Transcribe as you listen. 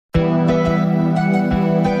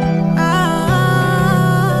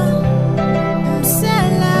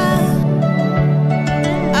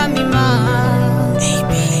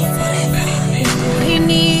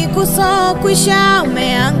umekwisha,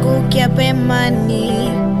 umeangukia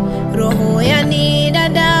pemani. Roho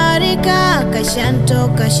yanidadarika,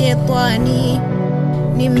 kashantoka shetani.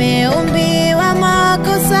 Nimeumbiwa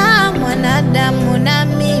makosa, mwanadamu na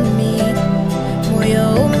mimi.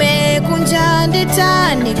 Moyo umekunja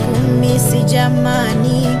nditani, kumisi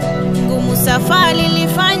jamani. Ngumu safari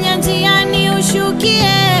lifanya njiani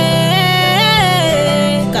ushukie.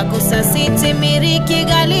 Kakosa siti miriki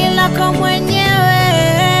gali lako mwenyewe.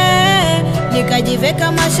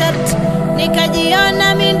 Nikajiveka masharti,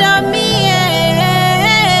 nikajiona mindomie.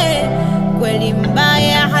 Kweli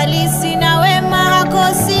mbaya halisi na wema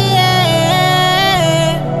hakosie.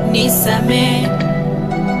 Nisamehe,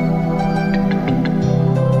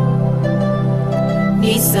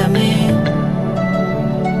 nisamehe,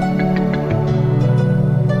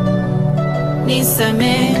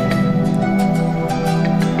 nisamehe,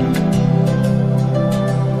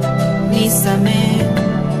 nisamehe.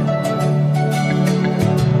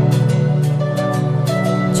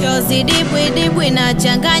 Chozi dibwi na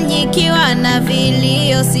changanyikiwa na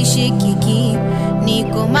vilio sishikiki.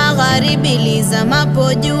 Niko magharibi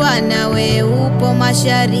lizamapo jua, nawe upo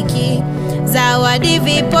mashariki. Zawadi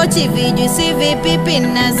vipochi, vijuisi, vipipi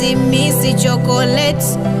na zimisi chocolate.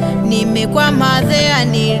 Nimekwa madhea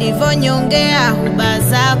nilivonyongea, huba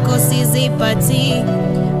zako sizipati.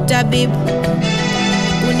 Tabibu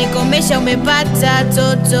unikomesha, umepata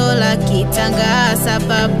toto la kitanga.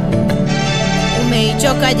 Sababu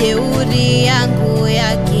umeichoka jeuri yangu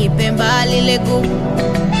ya kipemba, lile gumu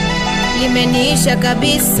limeniisha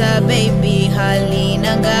kabisa baby,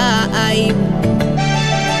 halinanga aibu.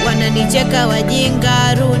 Wananicheka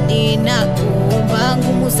wajinga, rudi na kuomba.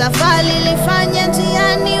 Ngumu safari lifanya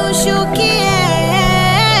njiani ushukie.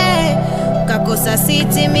 Kakosa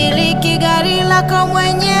siti miliki gari lako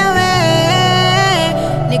mwenyewe.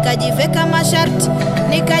 Nikajiveka masharti,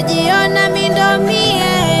 nikajiona mindomie.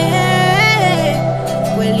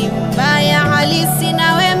 Kweli mbaya halisi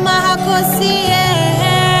na wema hakosie.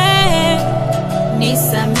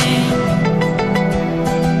 Nisamehe,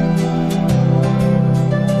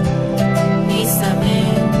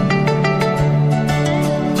 nisamehe,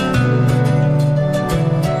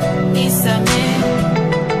 nisamehe,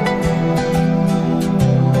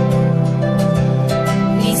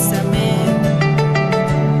 nisamehe.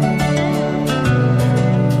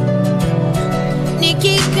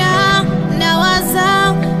 Nikikaa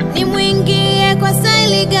nawaza, nimwingie kwa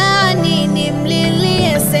staili gani?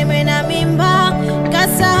 Nimlilie seme na mimba,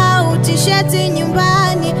 kasahau tisheti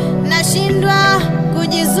nyumbani. Nashindwa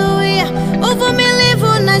kujizuia,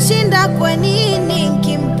 uvumilivu nashinda. Kwa nini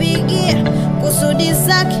nkimpigia kusudi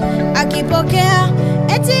zake akipokea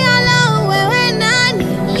eti ala